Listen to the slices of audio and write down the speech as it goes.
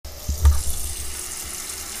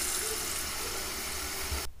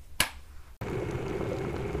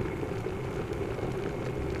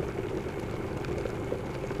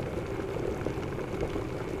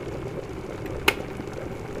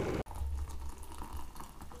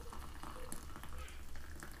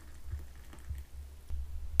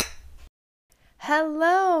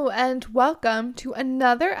Hello and welcome to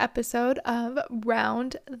another episode of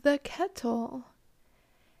Round the Kettle.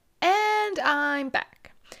 And I'm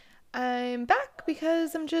back. I'm back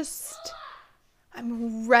because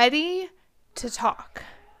I'm ready to talk.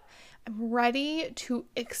 I'm ready to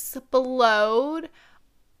explode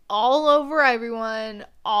all over everyone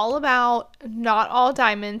all about Not All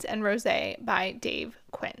Diamonds and Rosé by Dave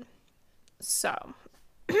Quinn. So,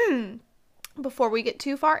 before we get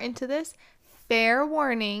too far into this, fair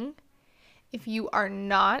warning, if you are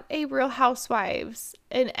not a Real Housewives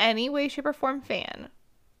in any way, shape, or form fan,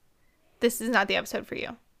 this is not the episode for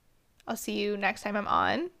you. I'll see you next time I'm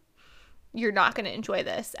on. You're not going to enjoy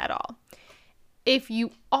this at all. If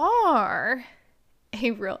you are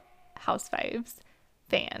a Real Housewives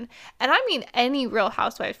fan, and I mean any Real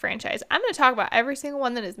Housewives franchise, I'm going to talk about every single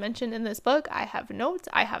one that is mentioned in this book. I have notes,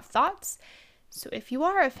 I have thoughts. So if you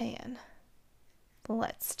are a fan,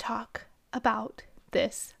 let's talk about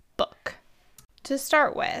this book. To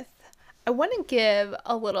start with, I want to give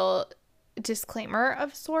a little disclaimer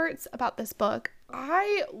of sorts about this book.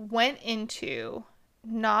 I went into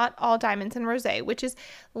Not All Diamonds and Rosé, which is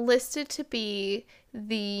listed to be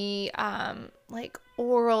the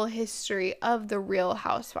oral history of the Real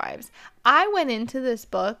Housewives. I went into this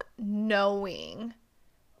book knowing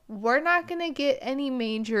we're not going to get any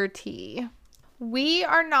major tea. We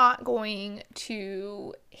are not going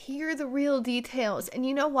to hear the real details. And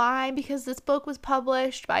you know why? Because this book was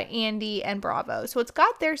published by Andy and Bravo. So it's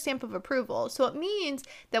got their stamp of approval. So it means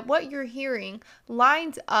that what you're hearing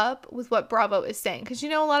lines up with what Bravo is saying. Because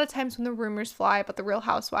a lot of times when the rumors fly about the Real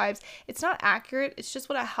Housewives, it's not accurate. It's just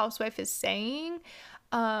what a housewife is saying.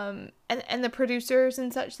 And the producers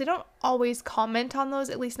and such, they don't always comment on those,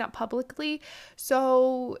 at least not publicly.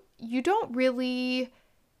 So you don't really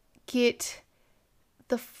get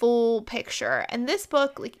the full picture. And this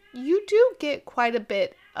book, you do get quite a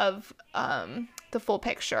bit of the full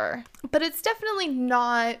picture, but it's definitely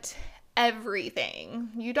not everything.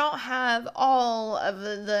 You don't have all of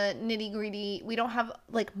the nitty-gritty. We don't have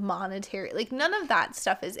monetary, none of that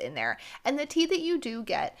stuff is in there. And the tea that you do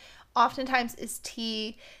get oftentimes is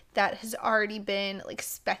tea that has already been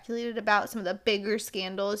speculated about, some of the bigger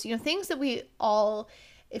scandals, things that we all,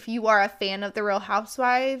 if you are a fan of the Real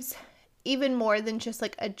Housewives, even more than just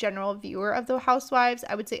a general viewer of the Housewives,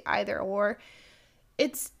 I would say either or.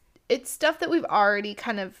 It's stuff that we've already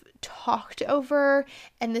kind of talked over,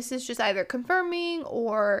 and this is just either confirming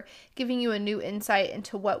or giving you a new insight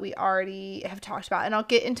into what we already have talked about. And I'll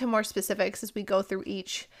get into more specifics as we go through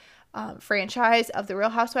each franchise of the Real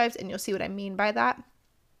Housewives, and you'll see what I mean by that.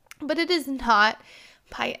 But it is not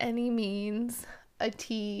by any means a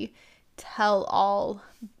tea tell-all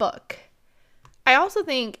book. I also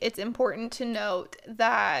think it's important to note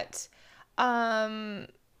that the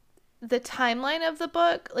timeline of the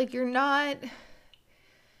book,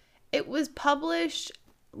 it was published,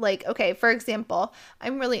 for example,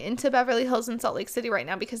 I'm really into Beverly Hills and Salt Lake City right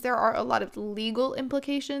now because there are a lot of legal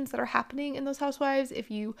implications that are happening in those housewives. If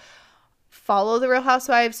you follow the Real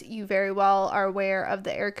Housewives, you very well are aware of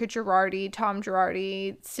the Erica Girardi, Tom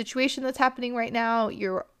Girardi situation that's happening right now.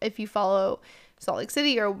 If you follow Salt Lake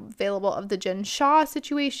City, you're available of the Jen Shah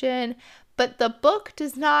situation. But the book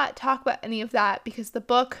does not talk about any of that because the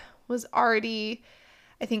book was already,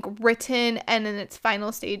 I think, written and in its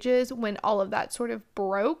final stages when all of that sort of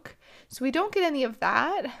broke. So we don't get any of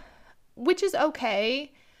that, which is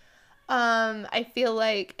okay. I feel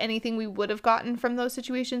like anything we would have gotten from those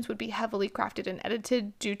situations would be heavily crafted and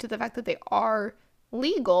edited due to the fact that they are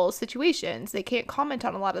legal situations. They can't comment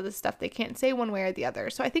on a lot of this stuff. They can't say one way or the other.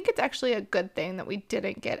 So I think it's actually a good thing that we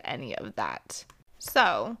didn't get any of that.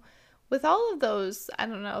 So with all of those, I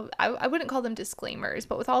don't know, I wouldn't call them disclaimers,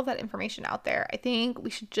 but with all of that information out there, I think we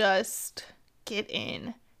should just get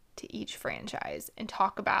in to each franchise and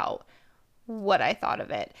talk about what I thought of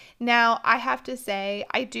it. Now, I have to say,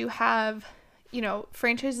 I do have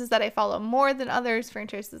franchises that I follow more than others,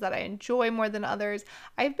 franchises that I enjoy more than others.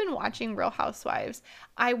 I've been watching Real Housewives.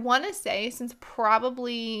 I want to say since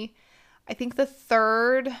probably, I think the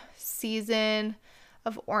third season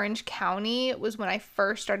of Orange County was when I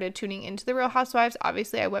first started tuning into the Real Housewives.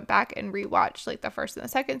 Obviously, I went back and rewatched the first and the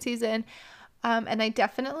second season. And I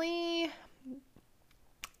definitely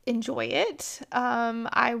enjoy it.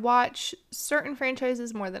 I watch certain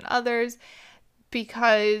franchises more than others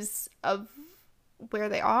because of where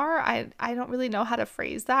they are. I don't really know how to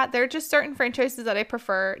phrase that. There are just certain franchises that I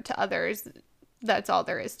prefer to others. That's all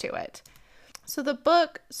there is to it. So the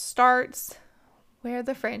book starts where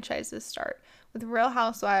the franchises start, with Real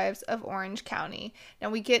Housewives of Orange County.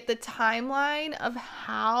 Now we get the timeline of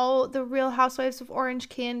how the Real Housewives of Orange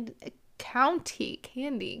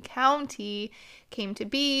Candy County came to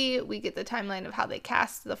be. We get the timeline of how they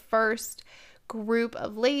cast the first group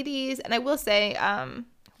of ladies. And I will say,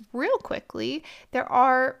 real quickly, there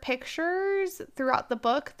are pictures throughout the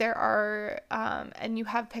book. There are, and you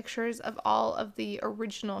have pictures of all of the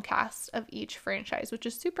original cast of each franchise, which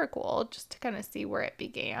is super cool just to kind of see where it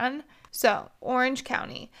began. So, Orange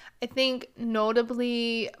County. I think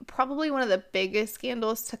notably, probably one of the biggest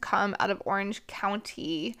scandals to come out of Orange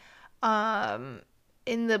County,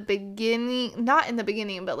 in the beginning, not in the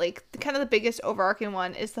beginning, but like kind of the biggest overarching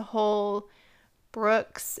one is the whole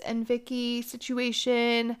Brooks and Vicky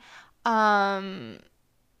situation.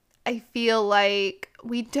 I feel like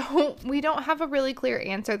we don't have a really clear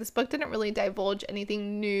answer. This book didn't really divulge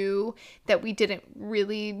anything new that we didn't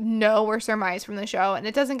really know or surmise from the show, and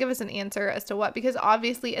it doesn't give us an answer as to what, because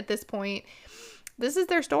obviously at this point this is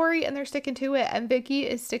their story and they're sticking to it, and Vicky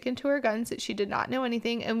is sticking to her guns that she did not know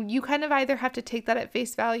anything, and you kind of either have to take that at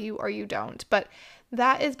face value or you don't. But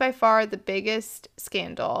that is by far the biggest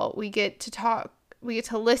scandal. We get to talk, we get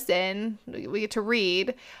to listen, we get to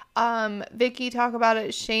read Vicky talk about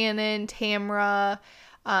it, Shannon, Tamra,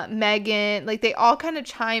 Megan, like they all kind of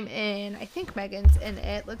chime in. I think Megan's in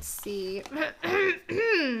it. Let's see.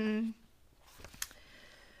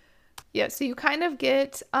 Yeah, so you kind of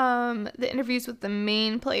get the interviews with the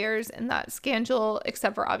main players in that scandal,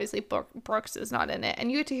 except for obviously Brooks is not in it.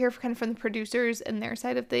 And you get to hear kind of from the producers and their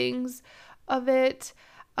side of things of it.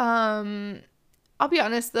 I'll be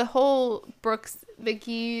honest, the whole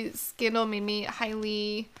Brooks-Vicky scandal made me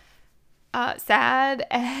highly sad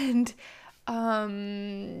and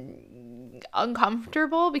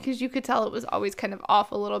uncomfortable, because you could tell it was always kind of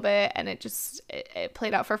off a little bit, and it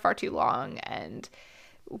played out for far too long, and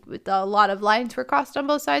with a lot of lines were crossed on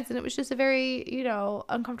both sides, and it was just a very,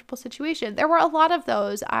 uncomfortable situation. There were a lot of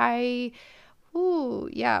those. We're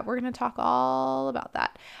going to talk all about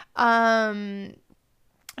that.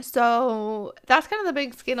 So that's kind of the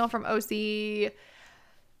big scandal from OC. They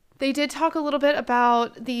did talk a little bit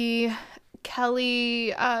about the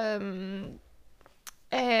Kelly and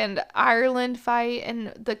Ireland fight, and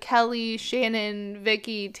the Kelly, Shannon,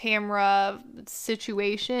 Vicky, Tamra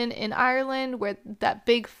situation in Ireland, where that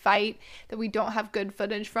big fight that we don't have good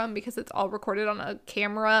footage from because it's all recorded on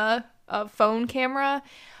a phone camera.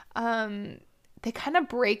 They kind of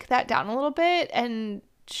break that down a little bit and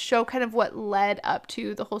show kind of what led up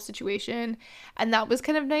to the whole situation, and that was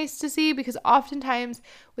kind of nice to see, because oftentimes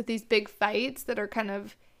with these big fights that are kind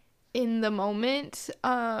of in the moment,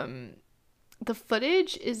 the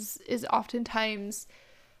footage is oftentimes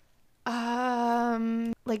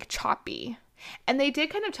like choppy, and they did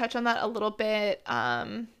kind of touch on that a little bit.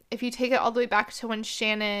 If you take it all the way back to when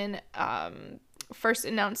Shannon first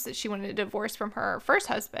announced that she wanted a divorce from her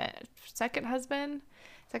second husband,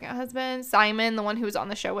 Simon, the one who was on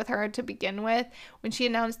the show with her to begin with, when she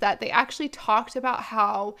announced that, they actually talked about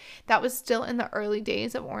how that was still in the early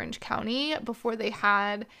days of Orange County, before they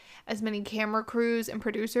had as many camera crews and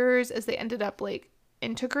producers as they ended up like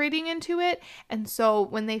integrating into it. And so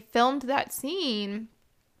when they filmed that scene,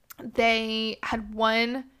 they had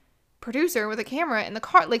one producer with a camera in the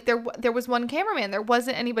car. Like there was one cameraman, there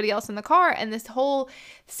wasn't anybody else in the car, and this whole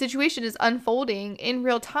situation is unfolding in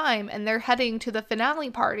real time, and they're heading to the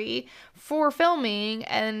finale party for filming,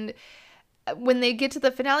 and when they get to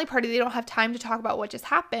the finale party, they don't have time to talk about what just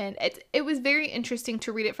happened. It was very interesting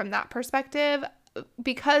to read it from that perspective,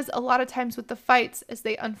 because a lot of times with the fights as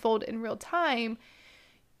they unfold in real time,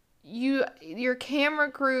 your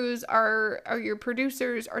camera crews or your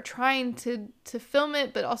producers are trying to film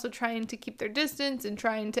it, but also trying to keep their distance and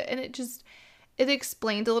it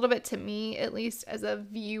explained a little bit to me, at least as a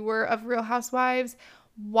viewer of Real Housewives,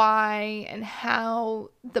 why and how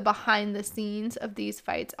the behind the scenes of these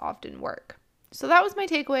fights often work. So that was my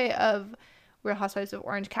takeaway of Real Housewives of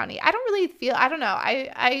Orange County. I don't know.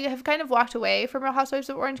 I have kind of walked away from Real Housewives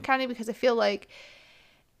of Orange County because I feel like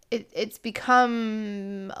it's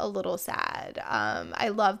become a little sad. I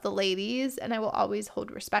love the ladies, and I will always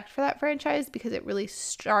hold respect for that franchise because it really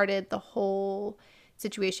started the whole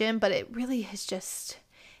situation, but it really is just,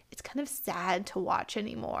 it's kind of sad to watch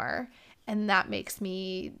anymore, and that makes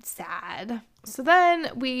me sad. So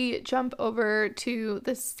then we jump over to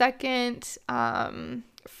the second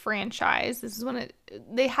franchise. This is when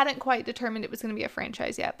they hadn't quite determined it was going to be a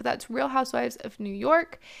franchise yet, but that's Real Housewives of New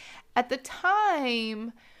York. At the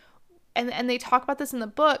time, and they talk about this in the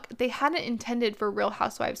book, they hadn't intended for Real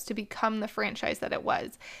Housewives to become the franchise that it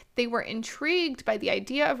was. They were intrigued by the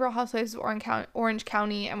idea of Real Housewives of Orange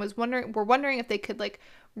County and were wondering if they could like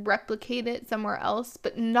replicate it somewhere else,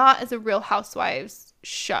 but not as a Real Housewives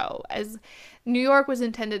show. As New York was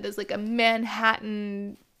intended as like a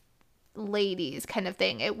Manhattan ladies kind of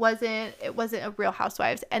thing. It wasn't a Real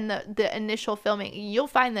Housewives. And the initial filming, you'll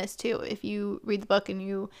find this too if you read the book and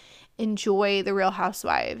you enjoy the Real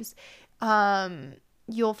Housewives.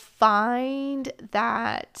 You'll find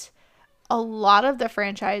that a lot of the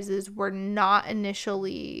franchises were not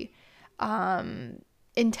initially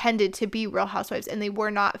intended to be Real Housewives, and they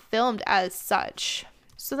were not filmed as such.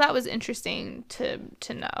 So that was interesting to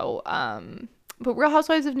know. But Real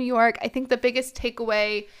Housewives of New York, I think the biggest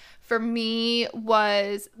takeaway for me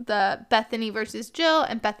was the Bethany versus Jill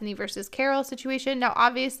and Bethany versus Carol situation. Now,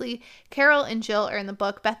 obviously, Carol and Jill are in the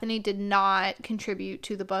book. Bethany did not contribute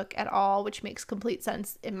to the book at all, which makes complete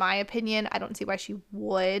sense in my opinion. I don't see why she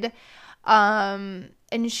would. And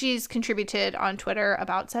she's contributed on Twitter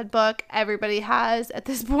about said book. Everybody has, at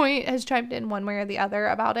this point, has chimed in one way or the other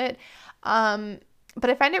about it. But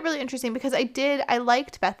I find it really interesting because I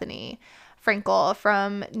liked Bethany Frankel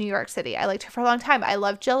from New York City. I liked her for a long time. I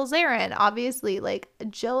love Jill Zarin. Obviously, like,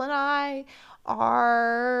 Jill and I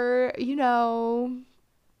are,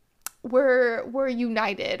 we're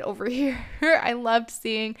united over here. I loved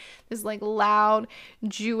seeing this like loud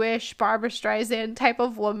Jewish Barbra Streisand type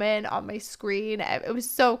of woman on my screen. It was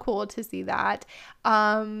so cool to see that.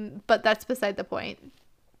 But that's beside the point.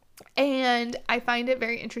 And I find it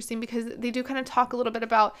very interesting because they do kind of talk a little bit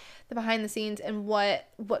about the behind the scenes and what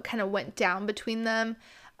kind of went down between them.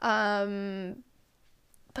 But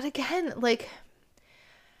again, like,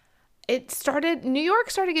 New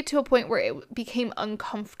York started to get to a point where it became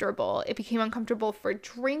uncomfortable. It became uncomfortable for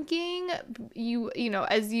drinking.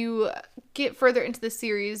 As you get further into the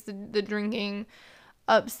series, the drinking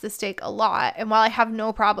ups the stake a lot. And while I have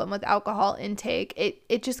no problem with alcohol intake,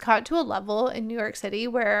 it just got to a level in New York City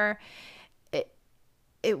where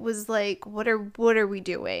it was like, what are we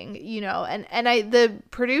doing? And the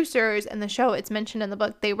producers and the show, it's mentioned in the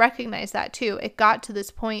book, they recognize that too. It got to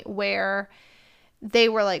this point where they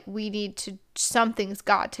were like, something's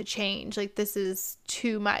got to change. Like, this is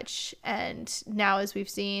too much. And now, as we've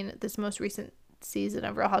seen, this most recent season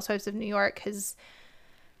of Real Housewives of New York has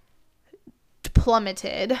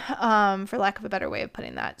plummeted, for lack of a better way of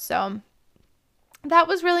putting that. So that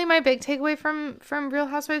was really my big takeaway from Real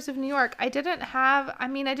Housewives of New York. I didn't have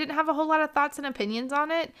a whole lot of thoughts and opinions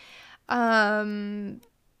on it.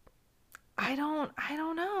 I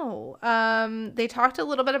don't know. They talked a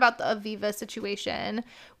little bit about the Aviva situation,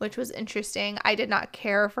 which was interesting. I did not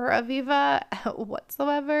care for Aviva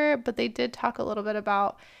whatsoever, but they did talk a little bit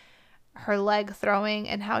about her leg throwing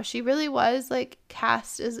and how she really was like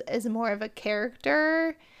cast as more of a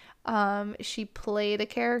character. She played a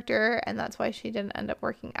character, and that's why she didn't end up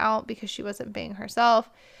working out, because she wasn't being herself.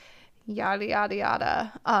 Yada yada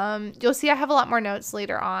yada. You'll see I have a lot more notes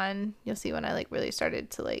later on. You'll see when I like really started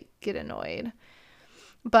to like get annoyed.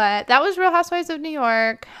 But that was Real Housewives of New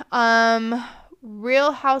York.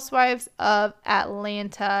 Real Housewives of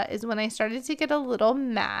Atlanta is when I started to get a little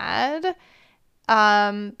mad.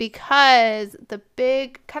 Because the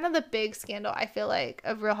big scandal, I feel like,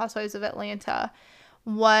 of Real Housewives of Atlanta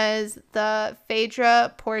was the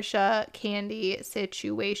Phaedra, Portia, Kandi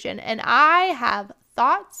situation. And I have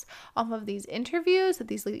thoughts off of these interviews that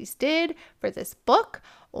these ladies did for this book.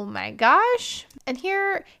 Oh my gosh. And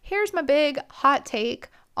here's my big hot take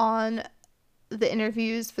on the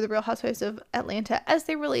interviews for the Real Housewives of Atlanta as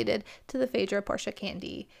they related to the Phaedra, Portia,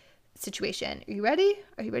 Kandi situation. Are you ready?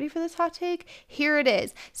 Are you ready for this hot take? Here it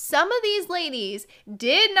is. Some of these ladies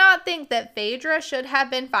did not think that Phaedra should have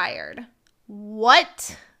been fired.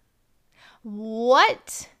 What?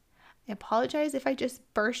 I apologize if I just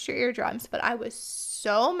burst your eardrums, but I was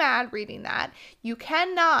so mad reading that. You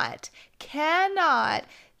cannot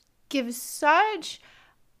give such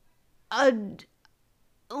a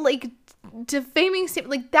defaming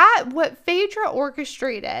statement like that. What Phaedra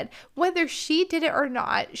orchestrated, whether she did it or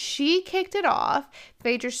not, she kicked it off.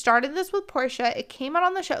 Phaedra started this with Portia. It came out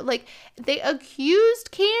on the show. Like, they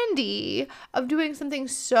accused Kandi of doing something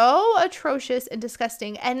so atrocious and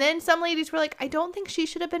disgusting, and then some ladies were like, I don't think she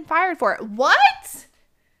should have been fired for it. What?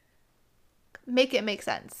 Make it make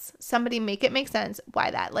sense. Somebody make it make sense.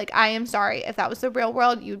 Why that? Like, I am sorry. If that was the real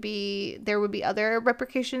world, there would be other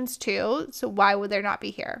repercussions too. So why would there not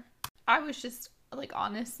be here? I was just like,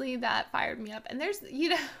 honestly, that fired me up. And there's, like,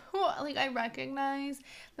 I recognize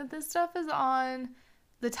that this stuff is on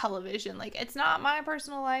the television. Like, it's not my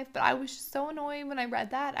personal life, but I was just so annoyed when I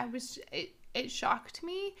read that. It shocked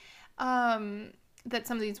me. that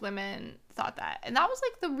some of these women thought that. And that was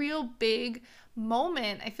like the real big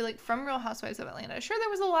moment, I feel like, from Real Housewives of Atlanta. Sure, there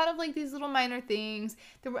was a lot of like these little minor things.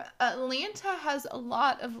 Atlanta has a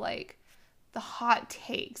lot of like the hot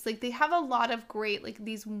takes. Like, they have a lot of great, like,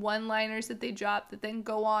 these one-liners that they drop that then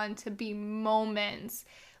go on to be moments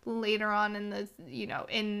later on in the, you know,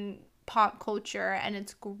 in pop culture, and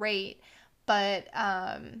it's great. But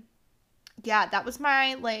yeah, that was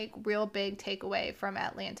my like real big takeaway from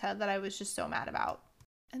Atlanta that I was just so mad about.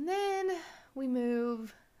 And then we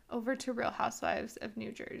move over to Real Housewives of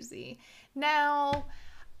New Jersey. Now,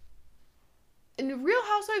 in Real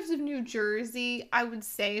Housewives of New Jersey, I would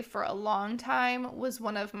say for a long time was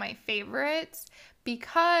one of my favorites,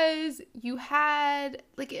 because you had,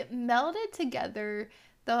 like, it melded together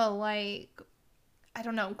the, like, I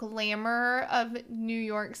don't know, glamour of New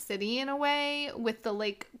York City in a way with the,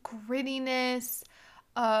 like, grittiness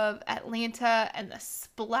of Atlanta and the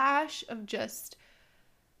splash of just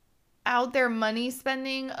out there money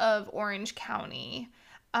spending of Orange County.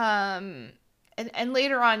 And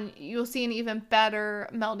later on, you'll see an even better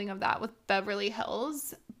melding of that with Beverly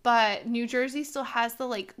Hills. But New Jersey still has the,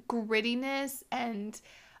 like, grittiness and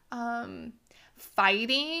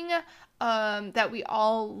fighting that we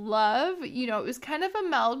all love. You know, it was kind of a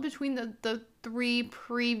meld between the three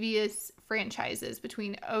previous franchises,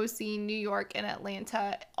 between OC, New York, and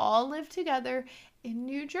Atlanta, all live together in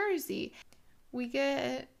New Jersey. We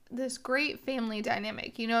get this great family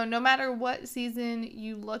dynamic. You know, no matter what season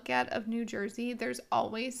you look at of New Jersey, there's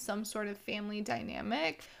always some sort of family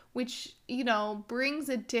dynamic, which, you know, brings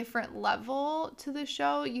a different level to the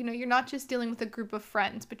show. You know, you're not just dealing with a group of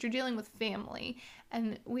friends, but you're dealing with family.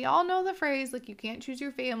 And we all know the phrase, like, you can't choose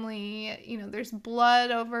your family. You know, there's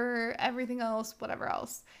blood over everything else, whatever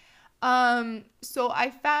else. So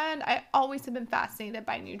I always have been fascinated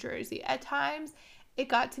by New Jersey. At times, it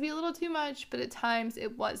got to be a little too much, but at times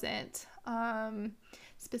it wasn't.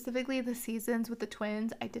 Specifically the seasons with the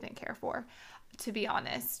twins, I didn't care for, to be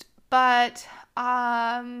honest. But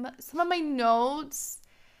some of my notes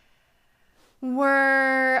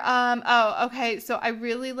were, okay, so I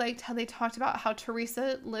really liked how they talked about how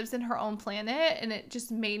Teresa lives in her own planet, and it just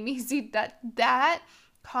made me see that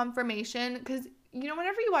confirmation, because, you know,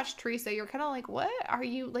 whenever you watch Teresa, you're kind of like, what are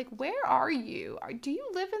you, like, where are you? Do you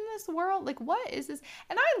live in this world? Like, what is this?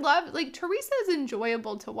 And I love, like, Teresa is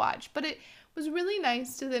enjoyable to watch, but it was really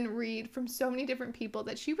nice to then read from so many different people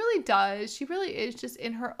that she really does. She really is just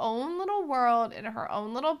in her own little world, in her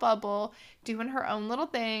own little bubble, doing her own little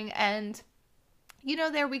thing. And, you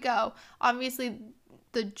know, there we go. Obviously,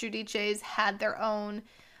 the Giudices had their own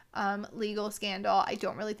legal scandal. I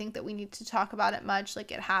don't really think that we need to talk about it much.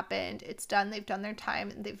 Like, it happened, it's done, they've done their time,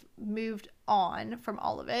 and they've moved on from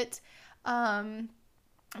all of it.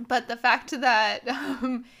 But the fact that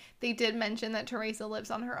they did mention that Teresa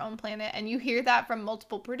lives on her own planet, and you hear that from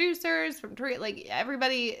multiple producers, from like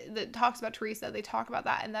everybody that talks about Teresa, they talk about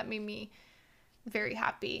that, and that made me very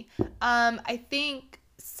happy. I think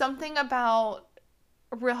something about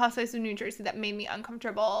Real Housewives of New Jersey that made me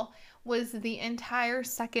uncomfortable was the entire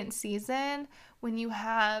second season, when you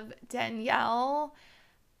have Danielle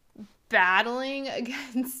battling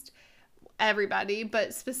against everybody,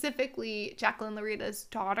 but specifically Jacqueline Larita's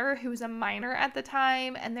daughter, who was a minor at the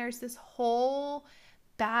time, and there's this whole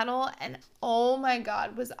battle, and oh my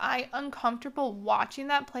God, was I uncomfortable watching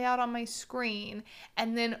that play out on my screen,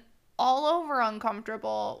 and then all over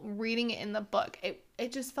uncomfortable reading it in the book.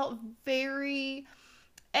 It just felt very,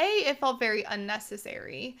 it felt very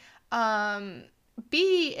unnecessary.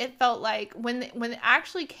 B, it felt like when it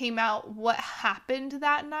actually came out what happened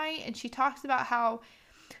that night, and she talks about how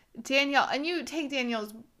Danielle, and you take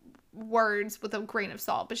Danielle's words with a grain of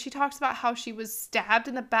salt, but she talks about how she was stabbed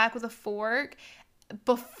in the back with a fork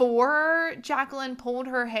before Jacqueline pulled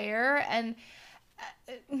her hair, and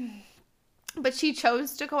but she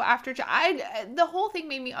chose to go after the whole thing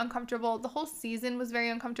made me uncomfortable. The whole season was very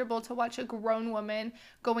uncomfortable to watch a grown woman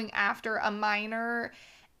going after a minor.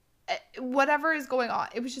 Whatever is going on,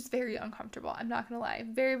 it was just very uncomfortable. I'm not gonna lie,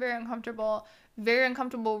 very, very uncomfortable. Very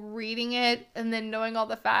uncomfortable reading it, and then knowing all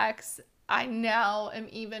the facts. I now am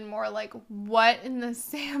even more like, what in the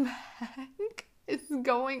Sam heck is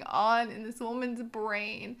going on in this woman's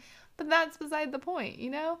brain? But that's beside the point,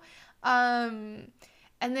 you know? And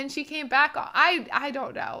then she came back. I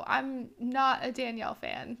don't know. I'm not a Danielle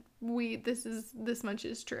fan. This much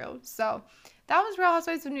is true. So that was Real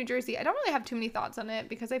Housewives of New Jersey. I don't really have too many thoughts on it,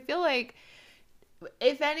 because I feel like,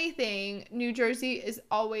 if anything, New Jersey is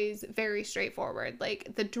always very straightforward.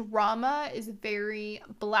 Like, the drama is very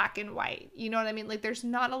black and white. You know what I mean? Like, there's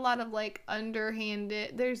not a lot of, like,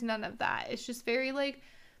 underhanded. There's none of that. It's just very, like,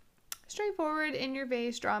 straightforward, in your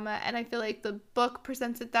face drama, and I feel like the book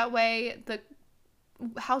presents it that way. The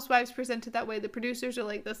housewives present it that way. The producers are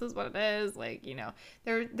like, this is what it is. Like, you know,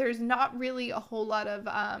 there's not really a whole lot of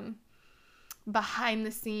behind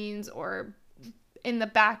the scenes or in the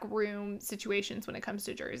back room situations when it comes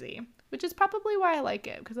to Jersey, which is probably why I like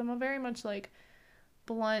it, because I'm a very much like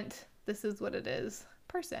blunt, this is what it is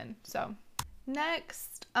person. So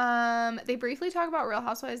next, they briefly talk about Real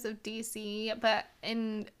Housewives of DC, but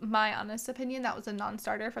in my honest opinion, that was a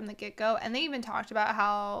non-starter from the get-go. And they even talked about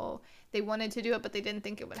how they wanted to do it, but they didn't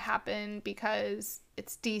think it would happen because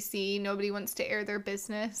it's DC. Nobody wants to air their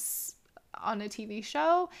business on a TV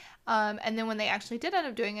show. And then when they actually did end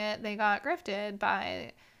up doing it, they got grifted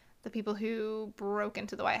by the people who broke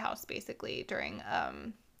into the White House basically during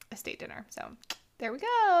a state dinner. So there we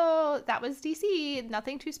go. That was DC.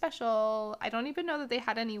 Nothing too special. I don't even know that they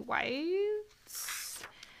had any whites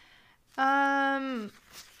on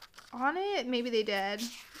it. Maybe they did.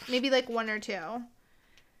 Maybe like one or two.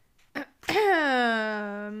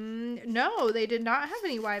 No, they did not have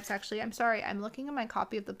any wives, actually. I'm sorry. I'm looking at my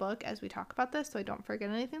copy of the book as we talk about this so I don't forget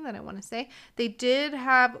anything that I want to say. They did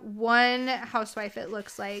have one housewife, it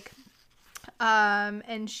looks like.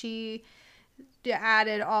 And she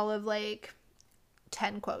added all of like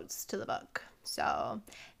 10 quotes to the book. So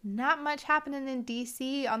not much happening in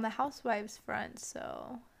DC on the housewives front.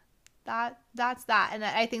 So that's that. And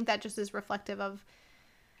I think that just is reflective of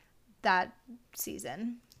that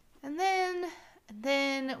season. And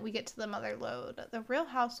then we get to the mother lode, the Real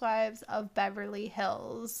Housewives of Beverly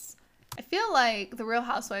Hills. I feel like the Real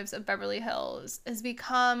Housewives of Beverly Hills has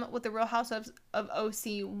become what the Real Housewives of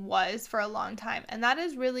OC was for a long time. And that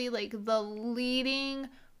is really like the leading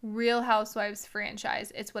Real Housewives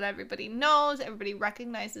franchise. It's what everybody knows. Everybody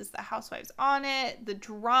recognizes the housewives on it. The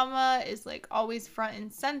drama is like always front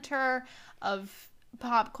and center of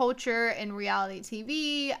pop culture and reality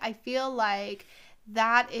TV. I feel like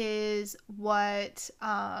that is what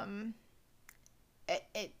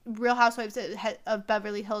Real Housewives of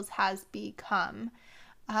Beverly Hills has become.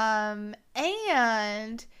 And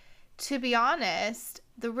to be honest,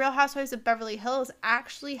 the Real Housewives of Beverly Hills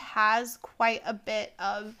actually has quite a bit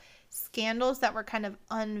of scandals that were kind of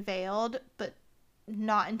unveiled, but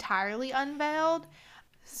not entirely unveiled.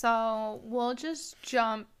 So we'll just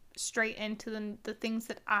jump straight into the things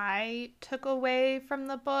that I took away from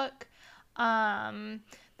the book.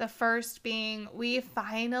 The first being, we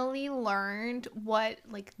finally learned what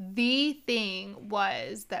like the thing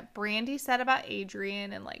was that Brandi said about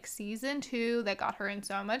Adrienne in like season 2 that got her in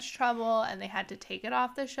so much trouble and they had to take it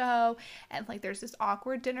off the show. And like there's this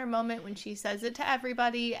awkward dinner moment when she says it to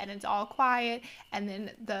everybody and it's all quiet, and then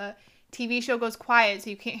the TV show goes quiet so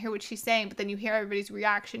you can't hear what she's saying, but then you hear everybody's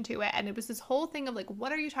reaction to it. And it was this whole thing of like,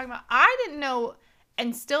 what are you talking about? I didn't know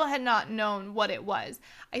and still had not known what it was.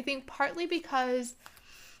 I think partly because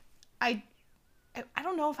I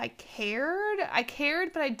don't know if I cared. I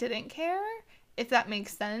cared, but I didn't care, if that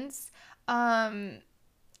makes sense. And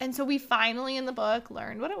so we finally in the book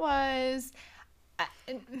learned what it was.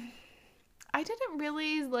 I didn't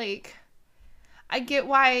really like, I get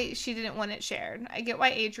why she didn't want it shared. I get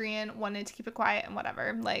why Adrienne wanted to keep it quiet and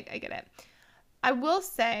whatever. Like, I get it. I will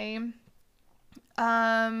say,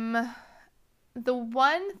 the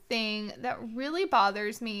one thing that really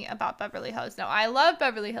bothers me about Beverly Hills, now I love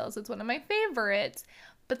Beverly Hills, it's one of my favorites,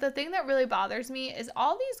 but the thing that really bothers me is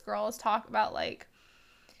all these girls talk about like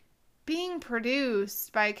being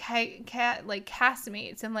produced by like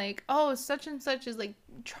castmates and like, oh, such and such is like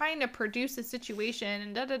trying to produce a situation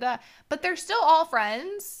and da da da, but they're still all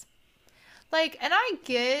friends. Like, and I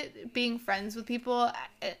get being friends with people,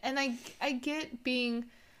 and I get being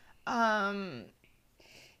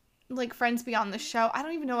like friends beyond the show. I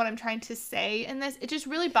don't even know what I'm trying to say in this. It just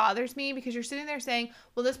really bothers me because you're sitting there saying,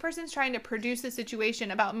 well, this person's trying to produce a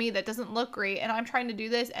situation about me that doesn't look great, and I'm trying to do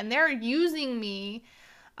this, and they're using me.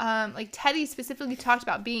 Like Teddy specifically talked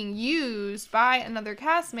about being used by another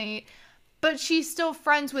castmate, but she's still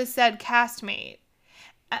friends with said castmate.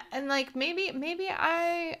 And like maybe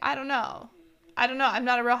I don't know. I don't know. I'm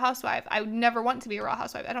not a Real Housewife. I would never want to be a Real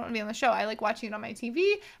Housewife. I don't want to be on the show. I like watching it on my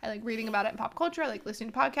TV. I like reading about it in pop culture. I like listening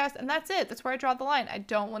to podcasts. And that's it. That's where I draw the line. I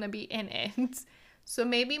don't want to be in it. So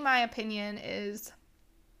maybe my opinion is,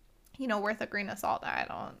 you know, worth a grain of salt. I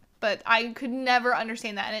don't. But I could never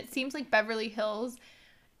understand that. And it seems like Beverly Hills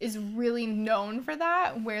is really known for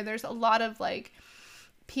that, where there's a lot of like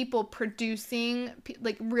people producing,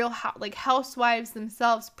 like like housewives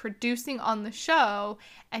themselves producing on the show,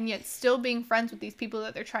 and yet still being friends with these people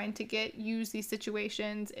that they're trying to use these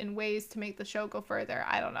situations in ways to make the show go further.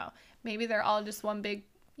 I don't know. Maybe they're all just one big,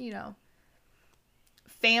 you know,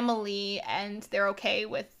 family and they're okay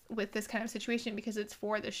with this kind of situation because it's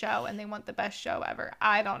for the show and they want the best show ever.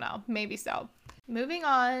 I don't know. Maybe so. Moving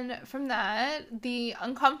on from that, the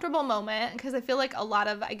uncomfortable moment, because I feel like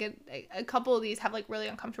I get a couple of these have like really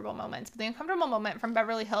uncomfortable moments, but the uncomfortable moment from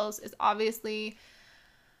Beverly Hills is obviously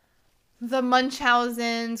the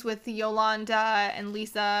Munchausens with Yolanda and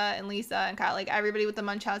Lisa and Kyle, like everybody with the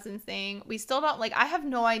Munchausens thing. We still don't, like, I have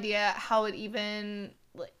no idea how it even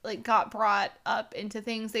like got brought up into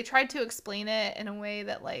things. They tried to explain it in a way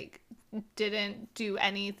that like didn't do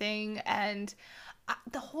anything, and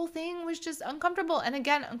the whole thing was just uncomfortable. And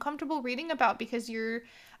again, uncomfortable reading about, because you're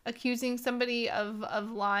accusing somebody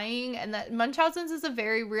of lying, and that Munchausen's is a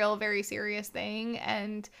very real, very serious thing,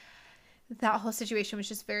 and that whole situation was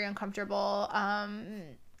just very uncomfortable.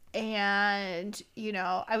 And you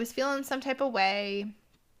know, I was feeling some type of way,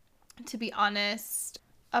 to be honest,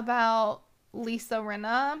 about Lisa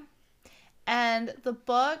Rinna, and the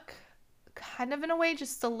book kind of in a way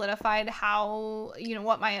just solidified how, you know,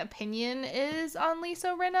 what my opinion is on Lisa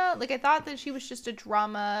Rinna. Like, I thought that she was just a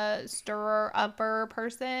drama stirrer-upper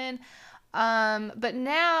person, but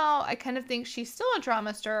now I kind of think she's still a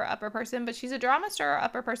drama stirrer-upper person, but she's a drama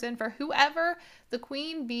stirrer-upper person for whoever the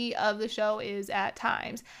queen bee of the show is at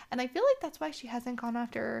times. And I feel like that's why she hasn't gone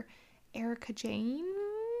after Erika Jayne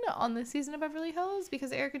on this season of Beverly Hills,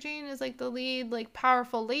 because Erika Jayne is like the lead, like,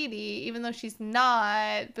 powerful lady, even though she's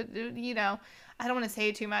not. But you know, I don't want to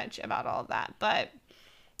say too much about all of that, but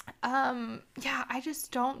yeah, I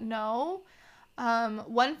just don't know.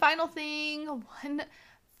 One final thing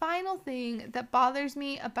that bothers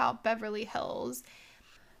me about Beverly Hills,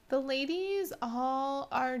 the ladies all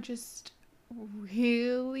are just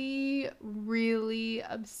really, really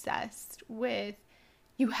obsessed with,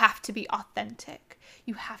 you have to be authentic.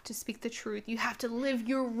 You have to speak the truth. You have to live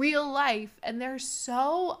your real life. And they're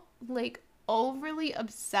so, like, overly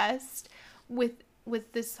obsessed with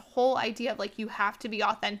this whole idea of, like, you have to be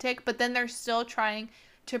authentic, but then they're still trying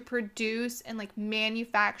to produce and, like,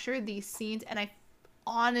 manufacture these scenes. And I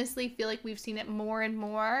honestly feel like we've seen it more and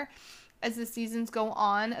more as the seasons go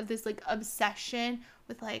on, of this, like, obsession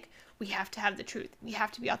with, like, we have to have the truth. We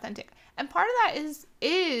have to be authentic. And part of that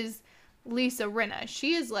is Lisa Rinna.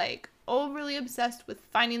 She is, like, overly obsessed with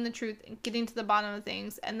finding the truth and getting to the bottom of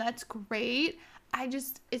things, and that's great.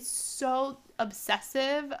 It's so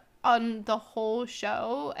obsessive on the whole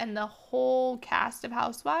show and the whole cast of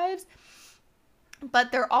Housewives,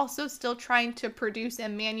 but they're also still trying to produce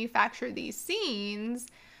and manufacture these scenes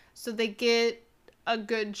so they get a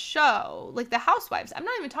good show. Like the Housewives, I'm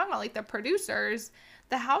not even talking about like the producers.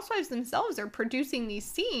 The Housewives themselves are producing these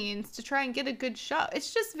scenes to try and get a good show.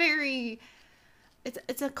 It's just very,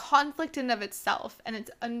 it's a conflict in of itself, and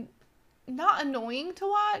it's not annoying to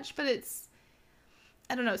watch, but it's,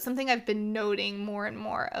 I don't know, something I've been noting more and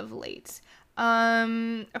more of late.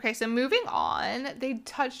 Okay, so moving on, they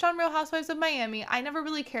touched on Real Housewives of Miami. I never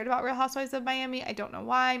really cared about Real Housewives of Miami. I don't know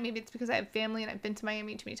why. Maybe it's because I have family and I've been to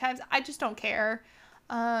Miami too many times. I just don't care.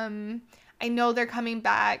 I know they're coming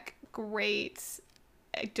back. Great.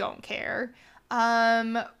 I don't care.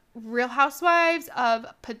 Real Housewives of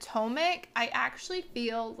Potomac, I actually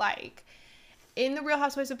feel like in the Real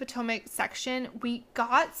Housewives of Potomac section, we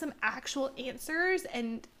got some actual answers,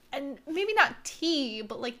 and maybe not tea,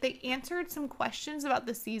 but like they answered some questions about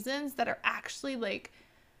the seasons that are actually like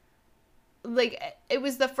it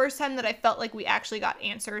was the first time that I felt like we actually got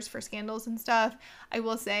answers for scandals and stuff. I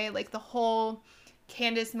will say, like, the whole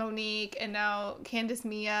Candace Monique and now Candace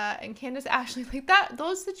Mia and Candace Ashley, like that,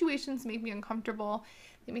 those situations make me uncomfortable.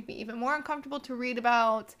 They make me even more uncomfortable to read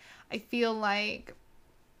about. I feel like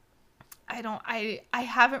I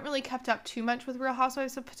haven't really kept up too much with Real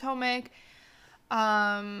Housewives of Potomac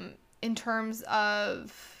in terms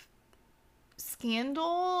of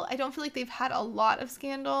scandal. I don't feel like they've had a lot of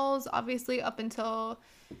scandals, obviously, up until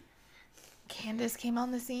Candace came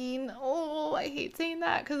on the scene. Oh, I hate saying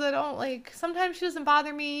that because I don't like, sometimes she doesn't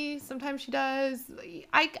bother me, sometimes she does.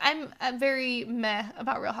 I'm very meh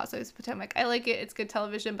about Real Housewives of Potomac. I like it, it's good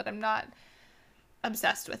television, but I'm not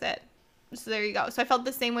obsessed with it. So there you go. So I felt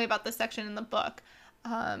the same way about this section in the book.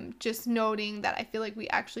 Just noting that I feel like we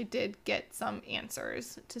actually did get some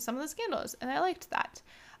answers to some of the scandals, and I liked that.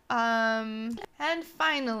 And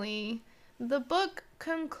finally, the book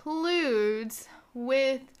concludes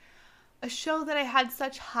with a show that I had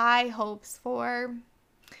such high hopes for.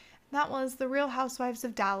 That was The Real Housewives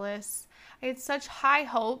of Dallas. I had such high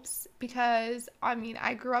hopes because, I mean,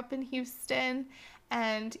 I grew up in Houston,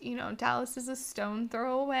 and, you know, Dallas is a stone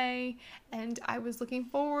throw away, and I was looking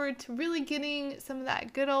forward to really getting some of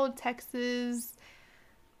that good old Texas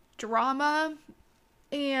drama,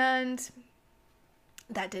 and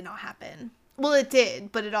that did not happen. Well, it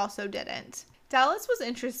did, but it also didn't. Dallas was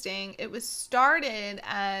interesting. It was started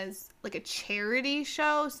as like a charity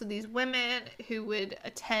show. So these women who would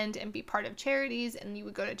attend and be part of charities, and you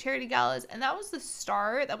would go to charity galas. And that was the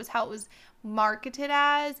start. That was how it was marketed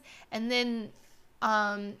as. And then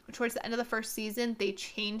towards the end of the first season, they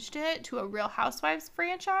changed it to a Real Housewives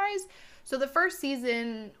franchise. So the first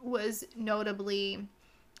season was notably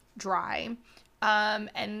dry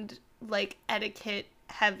and like etiquette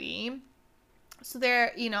heavy. So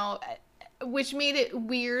there, you know, which made it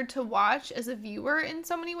weird to watch as a viewer in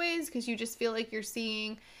so many ways, because you just feel like you're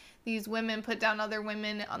seeing these women put down other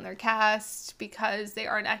women on their cast because they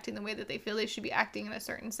aren't acting the way that they feel they should be acting in a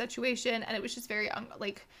certain situation. And it was just very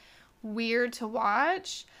like weird to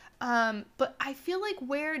watch. But I feel like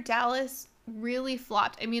where Dallas really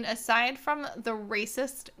flopped, I mean, aside from the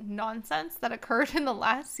racist nonsense that occurred in the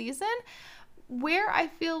last season, where I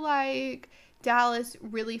feel like Dallas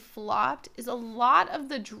really flopped is a lot of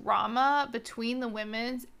the drama between the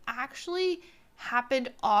women's actually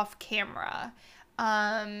happened off camera.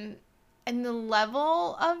 And the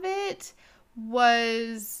level of it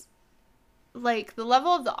was like, the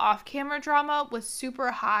level of the off-camera drama was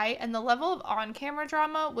super high, and the level of on-camera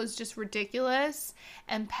drama was just ridiculous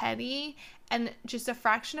and petty and just a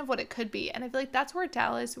fraction of what it could be. And I feel like that's where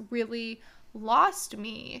Dallas really lost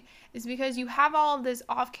me, is because you have all of this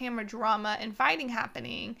off-camera drama and fighting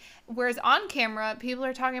happening, whereas on camera people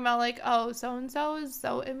are talking about like, oh, so-and-so is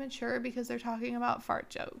so immature because they're talking about fart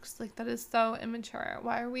jokes. Like, that is so immature.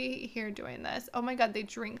 Why are we here doing this? Oh my god, they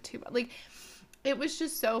drink too much. Like, it was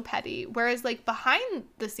just so petty. Whereas like behind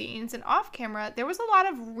the scenes and off camera, there was a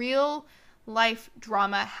lot of real life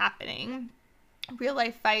drama happening, real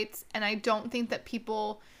life fights, and I don't think that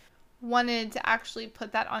people wanted to actually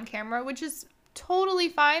put that on camera, which is totally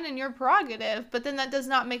fine and your prerogative, but then that does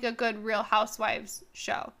not make a good Real Housewives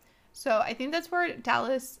show. So I think that's where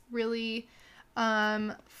Dallas really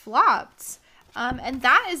flopped. And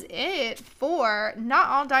that is it for Not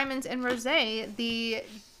All Diamonds and Rosé, the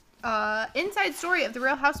inside story of the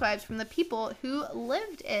Real Housewives from the people who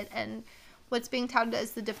lived it, and what's being touted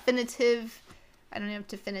as the definitive, I don't know if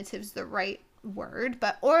definitive's the right word,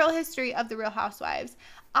 but oral history of the Real Housewives.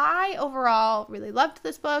 I overall really loved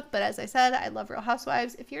this book, but as I said, I love Real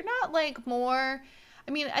Housewives. If you're not like more,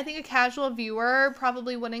 I mean, I think a casual viewer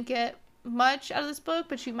probably wouldn't get much out of this book,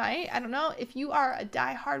 but you might. I don't know. If you are a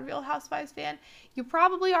diehard Real Housewives fan, you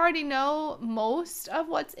probably already know most of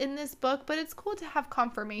what's in this book, but it's cool to have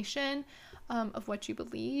confirmation of what you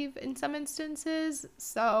believe in some instances.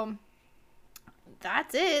 So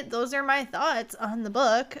that's it. Those are my thoughts on the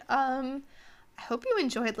book. I hope you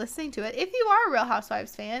enjoyed listening to it. If you are a Real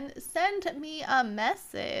Housewives fan, send me a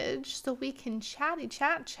message so we can chat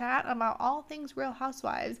about all things Real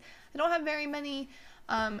Housewives. I don't have very many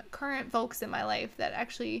current folks in my life that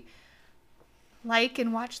actually like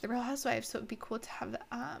and watch the Real Housewives, so it'd be cool to have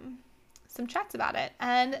some chats about it.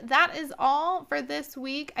 And that is all for this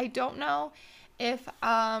week. I don't know if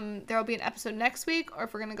there will be an episode next week or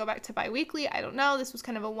if we're going to go back to bi-weekly. I don't know. This was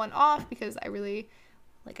kind of a one-off because I really,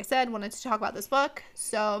 like I said, wanted to talk about this book.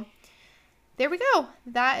 So there we go.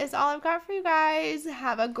 That is all I've got for you guys.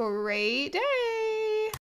 Have a great day.